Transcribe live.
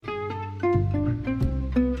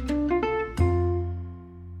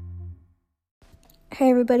Hey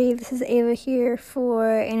everybody, this is Ava here for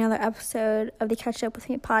another episode of the Catch Up With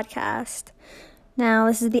Me podcast. Now,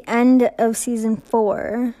 this is the end of season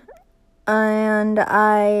 4, and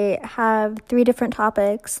I have 3 different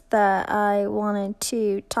topics that I wanted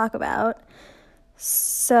to talk about.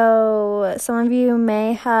 So, some of you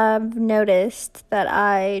may have noticed that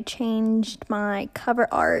I changed my cover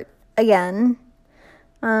art again.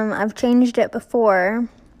 I've changed it before,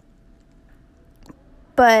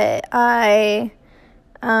 but I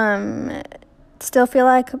still feel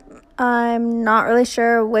like I'm not really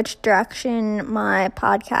sure which direction my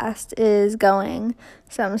podcast is going.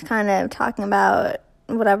 So I'm just kind of talking about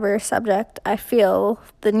whatever subject I feel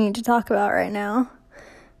the need to talk about right now.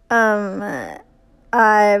 I've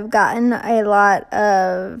gotten a lot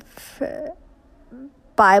of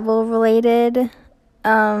Bible-related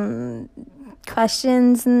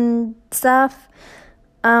questions and stuff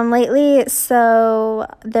lately, so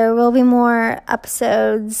there will be more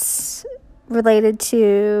episodes related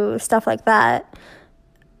to stuff like that.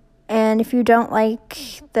 And if you don't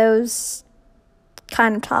like those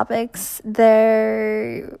kind of topics,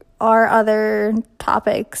 there are other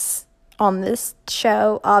topics on this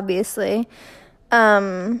show, obviously.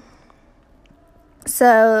 So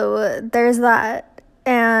there's that.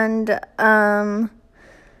 And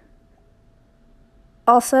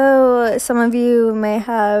also, some of you may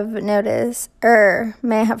have noticed or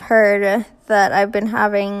may have heard that I've been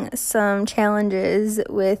having some challenges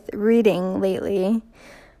with reading lately.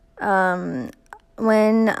 When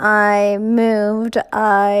I moved,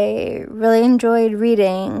 I really enjoyed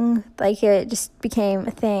reading. Like, it just became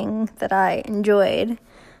a thing that I enjoyed.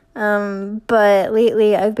 But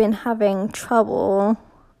lately, I've been having trouble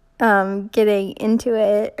getting into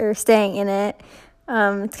it or staying in it.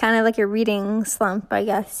 It's kind of like a reading slump, I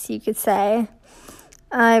guess you could say.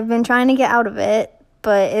 I've been trying to get out of it,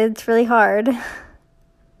 but it's really hard.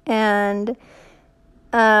 And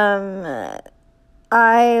I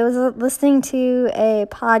was listening to a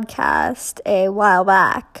podcast a while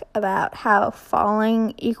back about how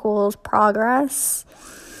falling equals progress.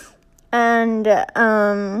 And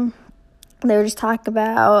they were just talking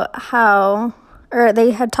about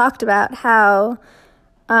they had talked about how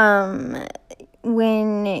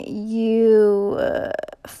when you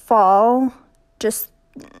fall, just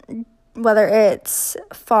whether it's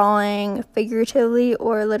falling figuratively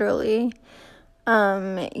or literally,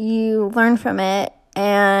 you learn from it,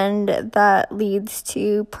 and that leads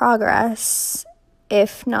to progress,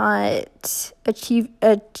 if not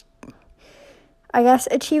achievement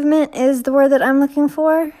is the word that I'm looking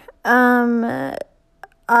for. I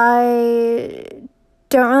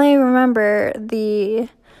don't really remember the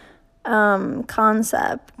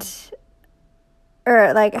concept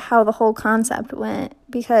or like how the whole concept went,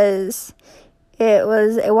 because it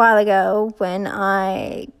was a while ago when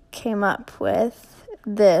I came up with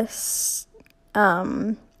this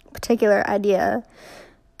particular idea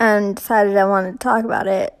and decided I wanted to talk about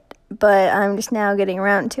it, but I'm just now getting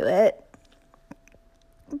around to it.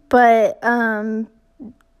 But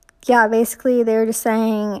basically they were just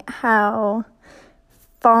saying how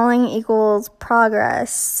falling equals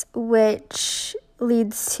progress, which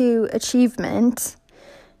leads to achievement.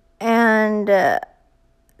 And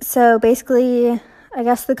so basically, I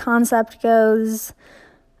guess the concept goes,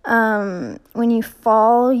 when you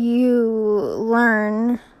fall, you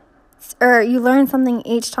learn something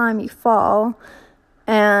each time you fall.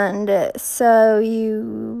 And so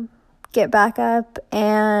you get back up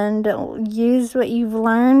and use what you've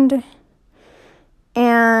learned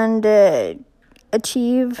and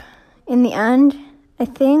achieve in the end, I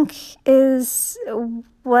think, is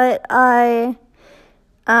what I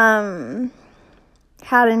had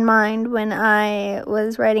in mind when I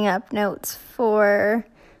was writing up notes for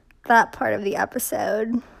that part of the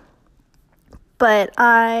episode. But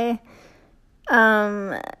I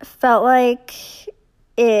felt like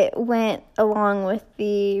it went along with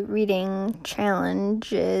the reading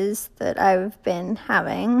challenges that I've been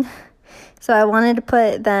having. So I wanted to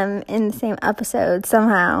put them in the same episode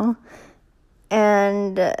somehow.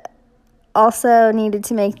 And also needed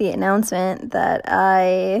to make the announcement that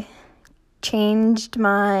I changed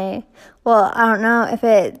I don't know if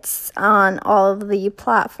it's on all of the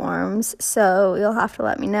platforms, so you'll have to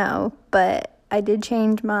let me know. But I did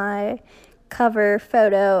change my cover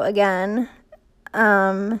photo again.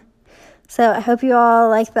 So I hope you all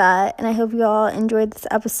like that, and I hope you all enjoyed this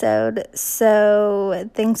episode. So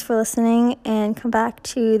thanks for listening, and come back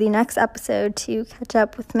to the next episode to catch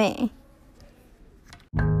up with me.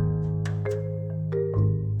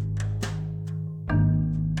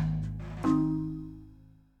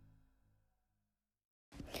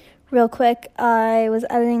 Real quick, I was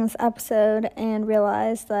editing this episode and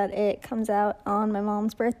realized that it comes out on my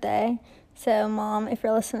mom's birthday. So, Mom, if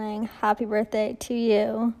you're listening, happy birthday to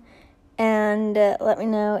you. And let me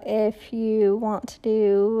know if you want to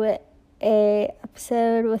do a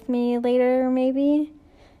episode with me later, maybe.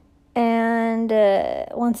 And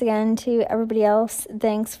once again, to everybody else,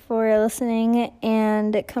 thanks for listening,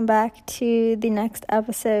 and come back to the next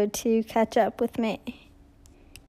episode to catch up with me.